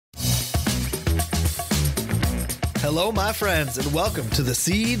Hello, my friends, and welcome to the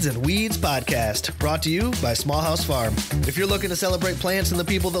Seeds and Weeds podcast, brought to you by Small House Farm. If you're looking to celebrate plants and the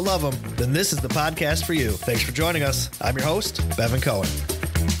people that love them, then this is the podcast for you. Thanks for joining us. I'm your host, Bevan Cohen.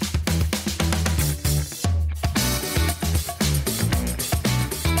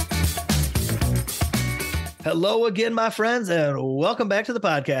 Hello again, my friends, and welcome back to the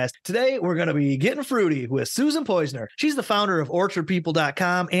podcast. Today, we're going to be getting fruity with Susan Poizner. She's the founder of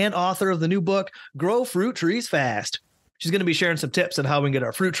OrchardPeople.com and author of the new book, Grow Fruit Trees Fast. She's going to be sharing some tips on how we can get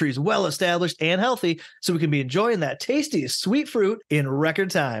our fruit trees well established and healthy so we can be enjoying that tasty, sweet fruit in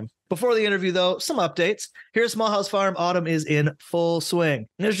record time. Before the interview, though, some updates. Here at Small House Farm, autumn is in full swing. And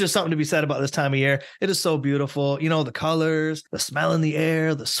there's just something to be said about this time of year. It is so beautiful. You know, the colors, the smell in the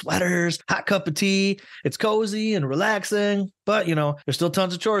air, the sweaters, hot cup of tea. It's cozy and relaxing. But, you know, there's still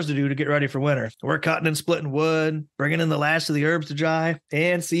tons of chores to do to get ready for winter. We're cutting and splitting wood, bringing in the last of the herbs to dry,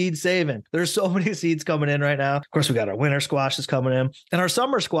 and seed saving. There's so many seeds coming in right now. Of course, we got our winter squashes coming in, and our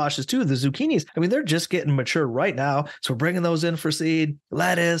summer squashes too, the zucchinis. I mean, they're just getting mature right now. So we're bringing those in for seed.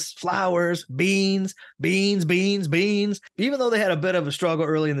 Lettuce, flowers, beans. Even though they had a bit of a struggle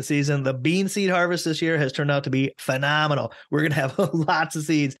early in the season, the bean seed harvest this year has turned out to be phenomenal. We're going to have lots of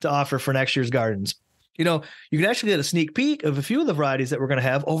seeds to offer for next year's gardens. You know, you can actually get a sneak peek of a few of the varieties that we're going to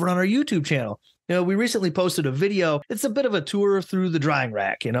have over on our YouTube channel. You know, we recently posted a video. It's a bit of a tour through the drying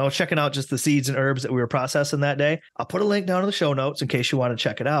rack, you know, checking out just the seeds and herbs that we were processing that day. I'll put a link down in the show notes in case you want to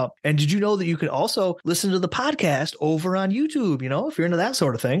check it out. And did you know that you can also listen to the podcast over on YouTube, you know, if you're into that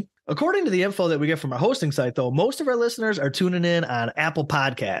sort of thing? According to the info that we get from our hosting site, though, most of our listeners are tuning in on Apple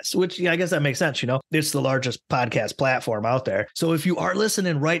Podcasts, which I guess that makes sense. You know, it's the largest podcast platform out there. So if you are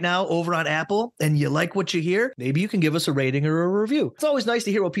listening right now over on Apple and you like what you hear, maybe you can give us a rating or a review. It's always nice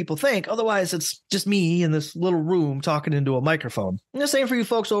to hear what people think. Otherwise, it's just me in this little room talking into a microphone. And the same for you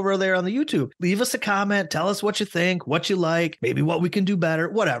folks over there on the YouTube. Leave us a comment. Tell us what you think, what you like, maybe what we can do better,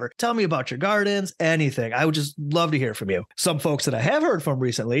 whatever. Tell me about your gardens, anything. I would just love to hear from you. Some folks that I have heard from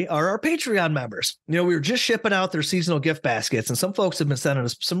recently are our Patreon members. You know, we were just shipping out their seasonal gift baskets, and some folks have been sending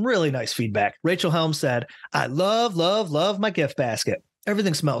us some really nice feedback. Rachel Helm said, "I love my gift basket.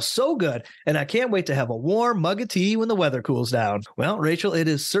 Everything smells so good, and I can't wait to have a warm mug of tea when the weather cools down." Well, Rachel, it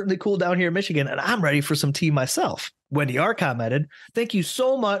is certainly cool down here in Michigan, and I'm ready for some tea myself. Wendy R. commented, "Thank you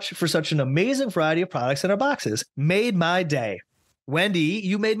so much for such an amazing variety of products in our boxes. Made my day." Wendy,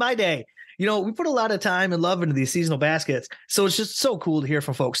 you made my day. You know, we put a lot of time and love into these seasonal baskets, so it's just so cool to hear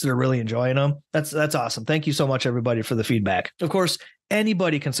from folks that are really enjoying them. That's awesome. Thank you so much, everybody, for the feedback. Of course,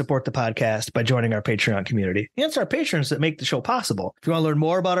 anybody can support the podcast by joining our Patreon community. And it's our patrons that make the show possible. If you want to learn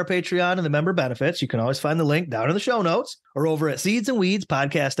more about our Patreon and the member benefits, you can always find the link down in the show notes or over at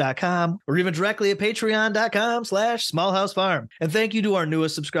seedsandweedspodcast.com or even directly at patreon.com/smallhousefarm. And thank you to our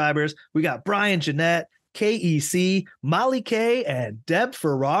newest subscribers. We got Brian Jeanette, KEC, Molly K, and Deb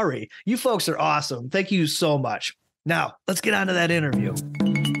Ferrari. You folks are awesome. Thank you so much. Now, let's get on to that interview.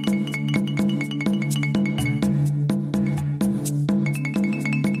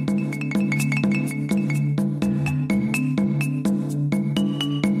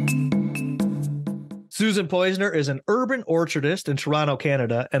 Susan Poizner is an urban orchardist in Toronto,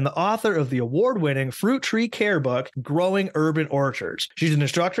 Canada, and the author of the award-winning fruit tree care book, Growing Urban Orchards. She's an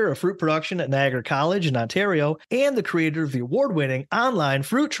instructor of fruit production at Niagara College in Ontario and the creator of the award-winning online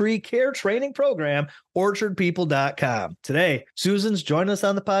fruit tree care training program, OrchardPeople.com. Today, Susan's joining us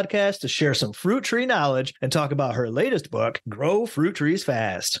on the podcast to share some fruit tree knowledge and talk about her latest book, Grow Fruit Trees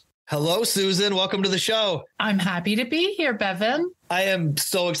Fast. Hello, Susan. Welcome to the show. I'm happy to be here, Bevan. I am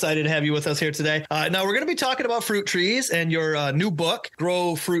so excited to have you with us here today. Now, we're going to be talking about fruit trees and your new book,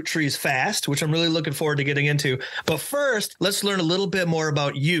 Grow Fruit Trees Fast, which I'm really looking forward to getting into. But first, let's learn a little bit more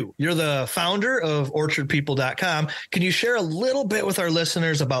about you. You're the founder of OrchardPeople.com. Can you share a little bit with our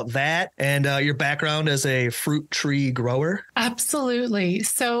listeners about that and your background as a fruit tree grower? Absolutely.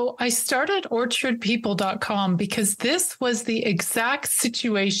 So I started OrchardPeople.com because this was the exact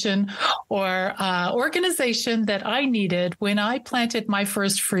situation or organization that I needed when I planted my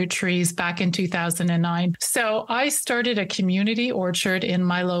first fruit trees back in 2009. So I started a community orchard in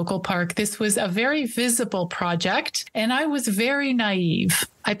my local park. This was a very visible project, and I was very naive.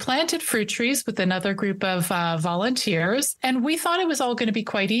 I planted fruit trees with another group of volunteers, and we thought it was all going to be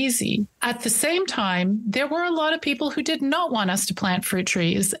quite easy. At the same time, there were a lot of people who did not want us to plant fruit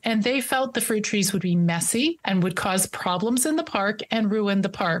trees, and they felt the fruit trees would be messy and would cause problems in the park and ruin the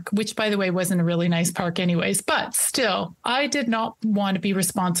park, which, by the way, wasn't a really nice park anyways. But still, I did not want to be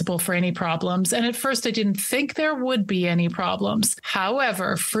responsible for any problems, and at first I didn't think there would be any problems.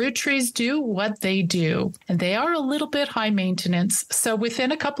 However, fruit trees do what they do, and they are a little bit high maintenance. So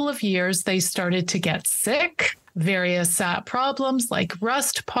within a couple of years, they started to get sick. various problems like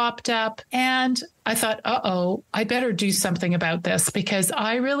rust popped up. And I thought, I better do something about this because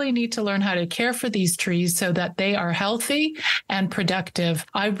I really need to learn how to care for these trees so that they are healthy and productive.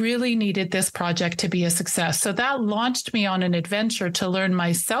 I really needed this project to be a success. So that launched me on an adventure to learn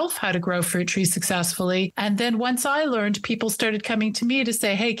myself how to grow fruit trees successfully. And then once I learned, people started coming to me to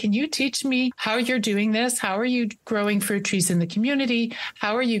say, hey, can you teach me how you're doing this? How are you growing fruit trees in the community?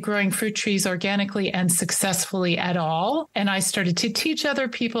 How are you growing fruit trees organically and successfully at all? And I started to teach other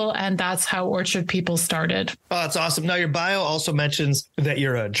people, and that's how Orchard People started. Oh, that's awesome. Now, your bio also mentions that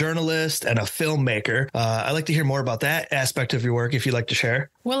you're a journalist and a filmmaker. I'd like to hear more about that aspect of your work, if you'd like to share.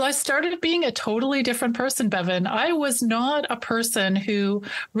 Well, I started being a totally different person, Bevan. I was not a person who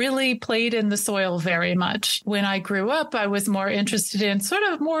really played in the soil very much. When I grew up, I was more interested in sort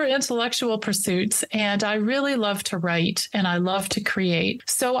of more intellectual pursuits, and I really love to write and I love to create.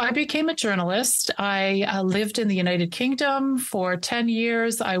 So I became a journalist. I lived in the United Kingdom for 10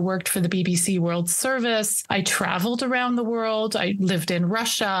 years. I worked for the BBC World Service. I traveled around the world. I lived in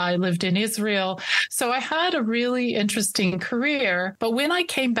Russia. I lived in Israel. So I had a really interesting career. But when I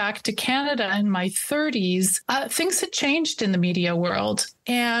came back to Canada in my 30s, things had changed in the media world.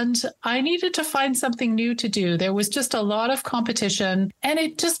 And I needed to find something new to do. There was just a lot of competition and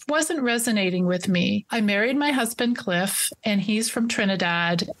it just wasn't resonating with me. I married my husband, Cliff, and he's from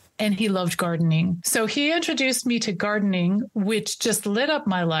Trinidad. And he loved gardening. So he introduced me to gardening, which just lit up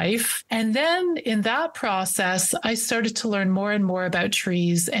my life. And then in that process, I started to learn more and more about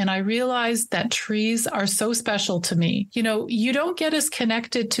trees. And I realized that trees are so special to me. You know, you don't get as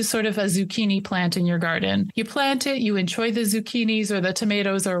connected to sort of a zucchini plant in your garden. You plant it, you enjoy the zucchinis or the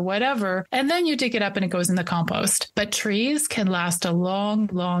tomatoes or whatever, and then you dig it up and it goes in the compost. But trees can last a long,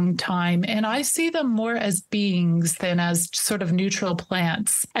 long time. And I see them more as beings than as sort of neutral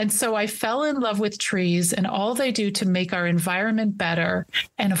plants. And so I fell in love with trees and all they do to make our environment better.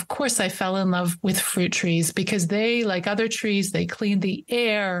 And of course, I fell in love with fruit trees because they, like other trees, they clean the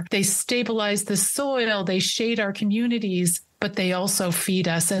air, they stabilize the soil, they shade our communities, but they also feed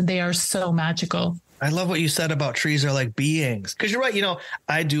us and they are so magical. I love what you said about trees are like beings. Because you're right. You know,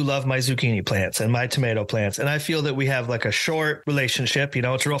 I do love my zucchini plants and my tomato plants. And I feel that we have like a short relationship. You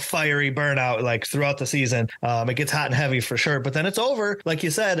know, it's a real fiery burnout like throughout the season. It gets hot and heavy for sure. But then it's over, like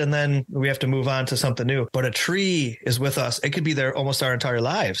you said, and then we have to move on to something new. But a tree is with us. It could be there almost our entire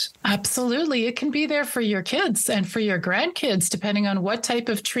lives. Absolutely. It can be there for your kids and for your grandkids, depending on what type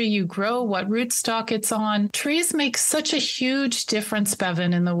of tree you grow, what rootstock it's on. Trees make such a huge difference,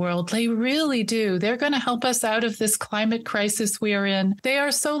 Bevan, in the world. They really do. They're going to help us out of this climate crisis we are in. They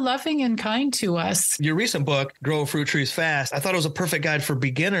are so loving and kind to us. Your recent book, Grow Fruit Trees Fast, I thought it was a perfect guide for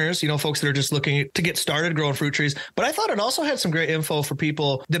beginners, you know, folks that are just looking to get started growing fruit trees. But I thought it also had some great info for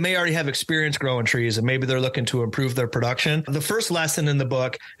people that may already have experience growing trees and maybe they're looking to improve their production. The first lesson in the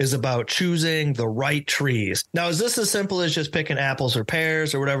book is about choosing the right trees. Now, is this as simple as just picking apples or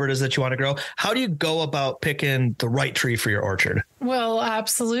pears or whatever it is that you want to grow? How do you go about picking the right tree for your orchard? Well,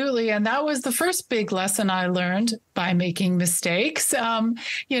 absolutely. And that was the first big lesson I learned by making mistakes.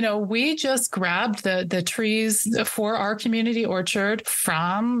 We just grabbed the trees for our community orchard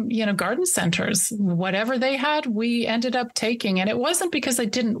from, garden centers. Whatever they had, we ended up taking. And it wasn't because I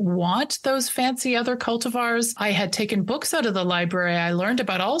didn't want those fancy other cultivars. I had taken books out of the library. I learned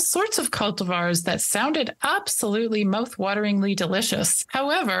about all sorts of cultivars that sounded absolutely mouth-wateringly delicious.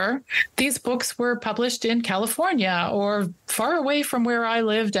 However, these books were published in California or far away from where I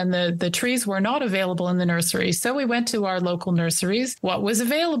lived, and the trees were not available in the nursery. So we went to our local nurseries. What was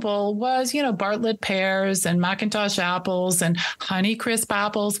available was, Bartlett pears and Macintosh apples and Honeycrisp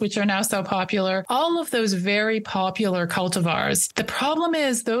apples, which are now so popular. All of those very popular cultivars. The problem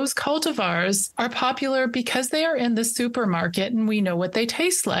is those cultivars are popular because they are in the supermarket and we know what they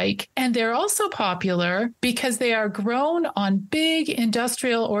taste like. And they're also popular because they are grown on big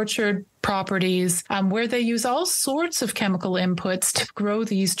industrial orchard properties where they use all sorts of chemical inputs to grow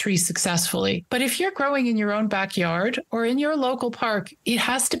these trees successfully. But if you're growing in your own backyard or in your local park, it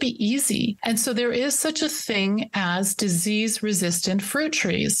has to be easy. And so there is such a thing as disease-resistant fruit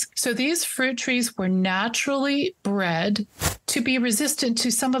trees. So these fruit trees were naturally bred to be resistant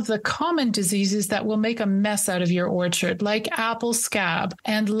to some of the common diseases that will make a mess out of your orchard, like apple scab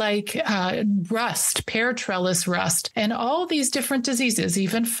and like rust, pear trellis rust, and all these different diseases,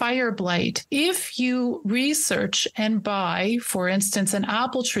 even fire blight. If you research and buy, for instance, an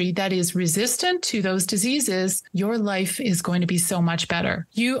apple tree that is resistant to those diseases, your life is going to be so much better.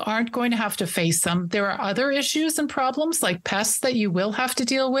 You aren't going to have to face them. There are other issues and problems like pests that you will have to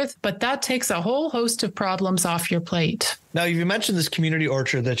deal with, but that takes a whole host of problems off your plate. Now, you mentioned this community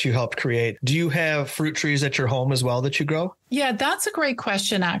orchard that you helped create. Do you have fruit trees at your home as well that you grow? Yeah, that's a great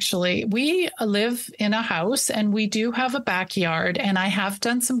question, actually. We live in a house and we do have a backyard, and I have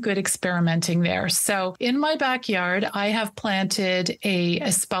done some good experimenting there. So in my backyard, I have planted a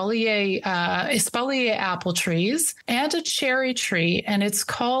espalier apple trees and a cherry tree, and it's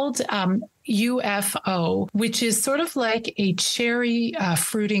called UFO, which is sort of like a cherry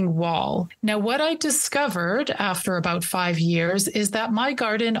fruiting wall. Now, what I discovered after about 5 years is that my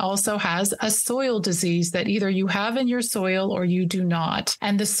garden also has a soil disease that either you have in your soil or you do not.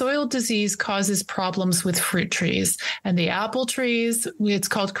 And the soil disease causes problems with fruit trees. And the apple trees, it's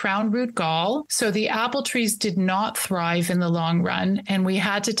called crown root gall. So the apple trees did not thrive in the long run, and we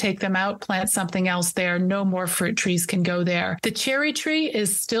had to take them out, plant something else there. No more fruit trees can go there. The cherry tree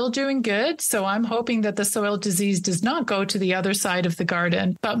is still doing good. So I'm hoping that the soil disease does not go to the other side of the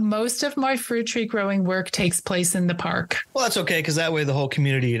garden. But most of my fruit tree growing work takes place in the park. Well, that's okay, because that way the whole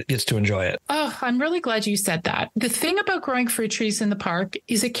community gets to enjoy it. Oh, I'm really glad you said that. The thing about growing fruit trees in the park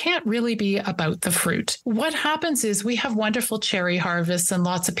is it can't really be about the fruit. What happens is we have wonderful cherry harvests, and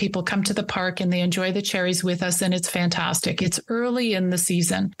lots of people come to the park and they enjoy the cherries with us, and it's fantastic. It's early in the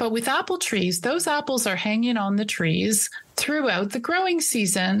season. But with apple trees, those apples are hanging on the trees throughout the growing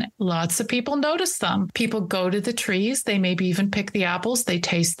season. Lots of people notice them. People go to the trees. They maybe even pick the apples. They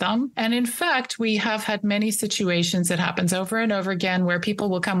taste them. And in fact, we have had many situations, it happens over and over again, where people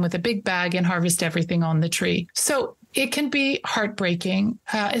will come with a big bag and harvest everything on the tree. So it can be heartbreaking,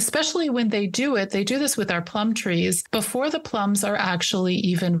 especially when they do it. They do this with our plum trees before the plums are actually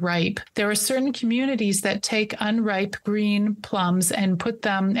even ripe. There are certain communities that take unripe green plums and put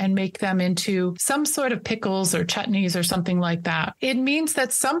them and make them into some sort of pickles or chutneys or something like that. It means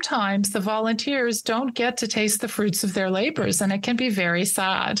that sometimes the volunteers don't get to taste the fruits of their labors, and it can be very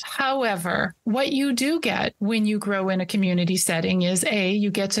sad. However, what you do get when you grow in a community setting is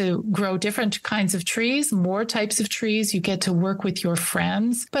you get to grow different kinds of trees, more types of trees. You get to work with your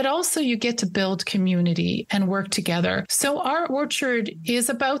friends, but also you get to build community and work together. So our orchard is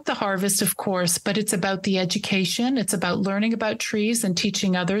about the harvest, of course, but it's about the education. It's about learning about trees and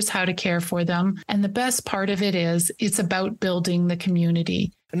teaching others how to care for them. And the best part of it is it's about building the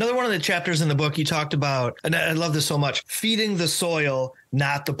community. Another one of the chapters in the book you talked about, and I love this so much, feeding the soil,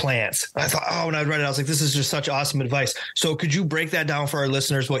 not the plants. I thought, when I read it, I was like, this is just such awesome advice. So could you break that down for our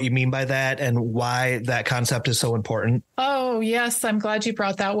listeners, what you mean by that and why that concept is so important? Oh, yes. I'm glad you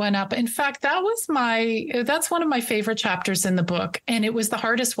brought that one up. In fact, that's one of my favorite chapters in the book. And it was the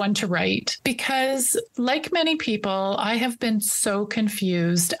hardest one to write because, like many people, I have been so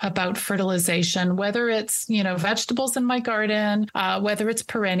confused about fertilization, whether it's, vegetables in my garden, whether it's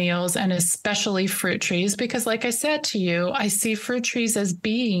perennials, and especially fruit trees, because like I said to you, I see fruit trees as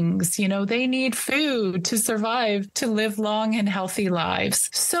beings. They need food to survive, to live long and healthy lives.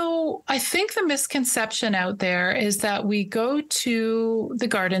 So I think the misconception out there is that we go to the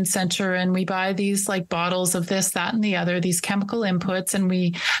garden center and we buy these like bottles of this, that, and the other, these chemical inputs, and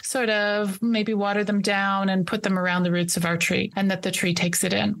we sort of maybe water them down and put them around the roots of our tree, and that the tree takes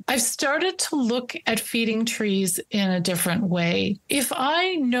it in. I've started to look at feeding trees in a different way. If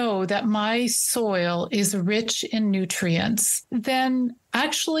I know that my soil is rich in nutrients, then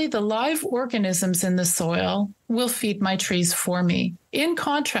actually the live organisms in the soil will feed my trees for me. In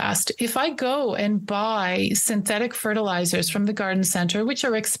contrast, if I go and buy synthetic fertilizers from the garden center, which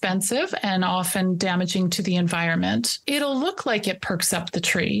are expensive and often damaging to the environment, it'll look like it perks up the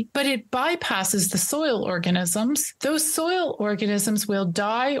tree, but it bypasses the soil organisms. Those soil organisms will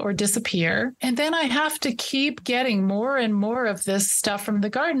die or disappear. And then I have to keep getting more and more of this stuff from the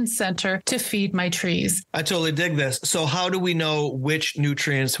garden center to feed my trees. I totally dig this. So how do we know which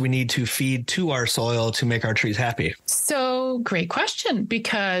nutrients we need to feed to our soil to make our trees happy? So great question,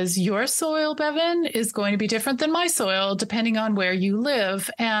 because your soil, Bevan, is going to be different than my soil depending on where you live.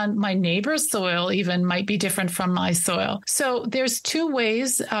 And my neighbor's soil even might be different from my soil. So there's two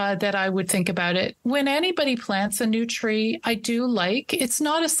ways that I would think about it. When anybody plants a new tree, it's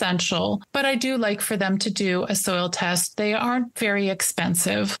not essential, but I do like for them to do a soil test. They aren't very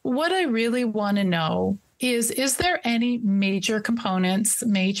expensive. What I really want to know is there any major components,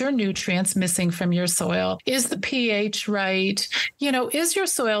 major nutrients missing from your soil? Is the pH right? Is your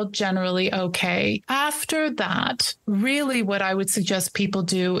soil generally okay? After that, really what I would suggest people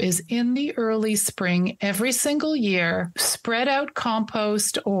do is in the early spring, every single year, spread out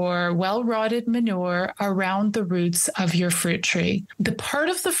compost or well-rotted manure around the roots of your fruit tree. The part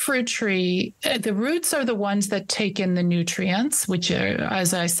of the fruit tree, the roots are the ones that take in the nutrients, which are,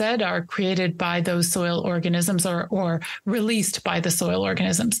 as I said, are created by those soil organisms or released by the soil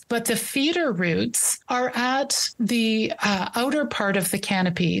organisms. But the feeder roots are at the outer part of the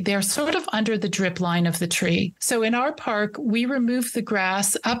canopy. They're sort of under the drip line of the tree. So in our park, we remove the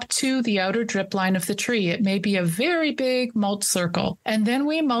grass up to the outer drip line of the tree. It may be a very big mulch circle. And then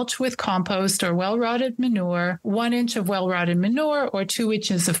we mulch with compost or well-rotted manure, 1 inch of well-rotted manure or 2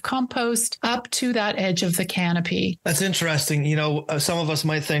 inches of compost up to that edge of the canopy. That's interesting. You know, some of us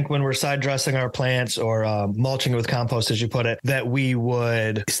might think when we're side dressing our plants or mulching with compost, as you put it, that we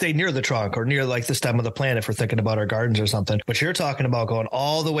would stay near the trunk or near like the stem of the plant if we're thinking about our gardens or something. But you're talking about going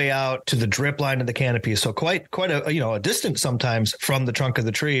all the way out to the drip line of the canopy. So quite a distance sometimes from the trunk of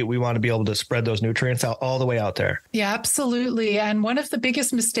the tree. We want to be able to spread those nutrients out all the way out there. Yeah, absolutely. And one of the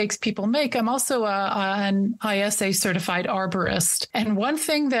biggest mistakes people make, I'm also an ISA certified arborist. And one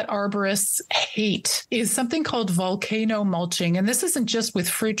thing that arborists hate is something called volcano mulching. And this isn't just with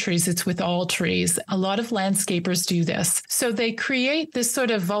fruit trees, it's with all trees. A lot of landscapers do this. So they create this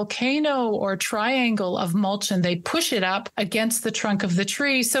sort of volcano or triangle of mulch and they push it up against the trunk of the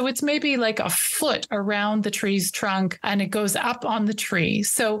tree. So it's maybe like a foot around the tree's trunk and it goes up on the tree.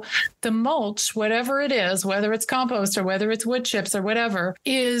 So the mulch, whatever it is, whether it's compost or whether it's wood chips or whatever,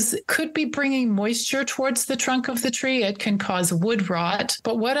 could be bringing moisture towards the trunk of the tree. It can cause wood rot.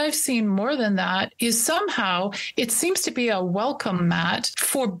 But what I've seen more than that is somehow it seems to be a welcome mat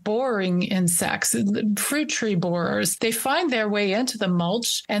for boring insects, fruit tree borers. They find their way into the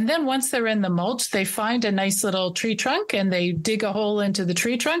mulch. And then once they're in the mulch, they find a nice little tree trunk and they dig a hole into the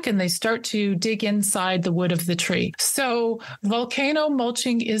tree trunk and they start to dig inside the wood of the tree. So volcano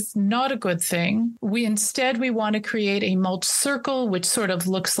mulching is not a good thing. We want to create a mulch circle, which sort of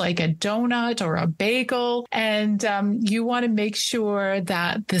looks like a donut or a bagel. And you want to make sure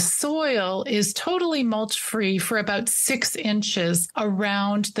that the soil is totally mulch free for about 6 inches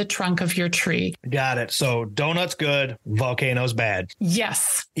around the trunk of your tree. Got it. So donuts good, volcanoes bad.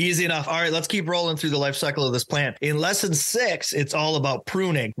 Yes. Easy enough. All right, let's keep rolling through the life cycle of this plant. In lesson 6, it's all about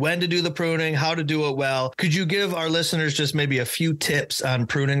pruning, when to do the pruning, how to do it well. Could you give our listeners just maybe a few tips on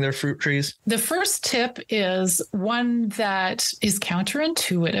pruning their fruit trees? The first tip is one that is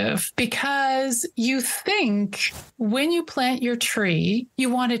counterintuitive because you think when you plant your tree, you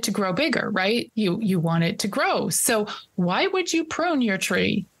want it to grow bigger, right? You want it to grow. So why would you prune your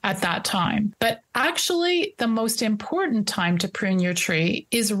tree at that time? But actually, the most important time to prune your tree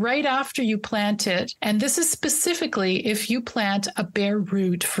is right after you plant it. And this is specifically if you plant a bare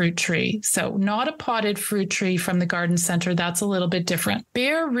root fruit tree. So not a potted fruit tree from the garden center. That's a little bit different.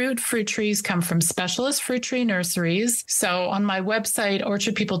 Bare root fruit trees come from specialist fruit tree nurseries. So on my website,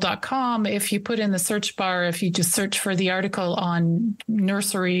 orchardpeople.com, if you put in the search bar, if you just search for the article on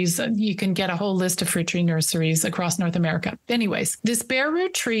nurseries, you can get a whole list of fruit tree nurseries across North America. Anyways, this bare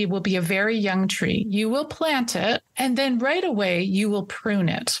root tree will be a very young tree. You will plant it and then right away you will prune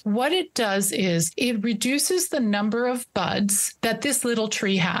it. What it does is it reduces the number of buds that this little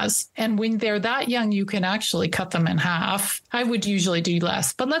tree has. And when they're that young, you can actually cut them in half. I would usually do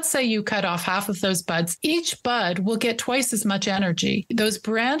less, but let's say you cut off half of those buds. Each bud will get twice as much energy. Those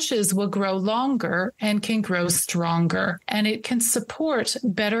branches will grow longer and can grow stronger, and it can support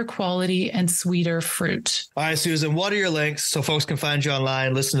better quality and sweeter fruit. All right, Susan, what are your links so folks can find you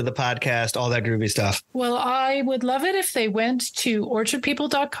online, listen to the podcast, all that groovy stuff? Well, I would love it if they went to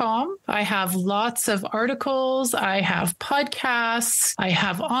orchardpeople.com. I have lots of articles. I have podcasts. I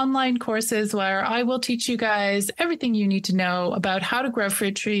have online courses where I will teach you guys everything you need to know about how to grow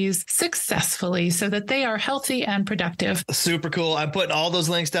fruit trees successfully so that they are healthy and productive. Super cool. I'm putting all those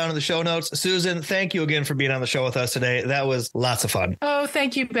links down in the show notes. Susan, thank you again for being on the show with us today. That was lots of fun. Oh,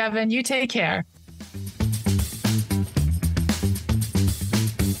 thank you, Bevan. You take care.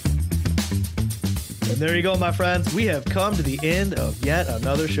 And there you go, my friends. We have come to the end of yet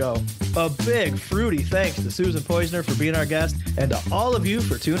another show. A big fruity thanks to Susan Poizner for being our guest and to all of you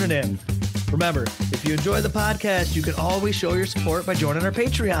for tuning in. Remember, if you enjoy the podcast, you can always show your support by joining our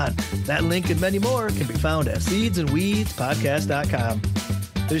Patreon. That link and many more can be found at seedsandweedspodcast.com.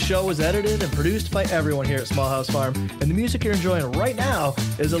 This show was edited and produced by everyone here at Small House Farm, and the music you're enjoying right now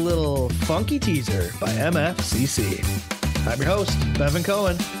is a little funky teaser by MFCC. I'm your host, Bevan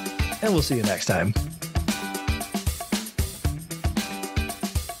Cohen, and we'll see you next time.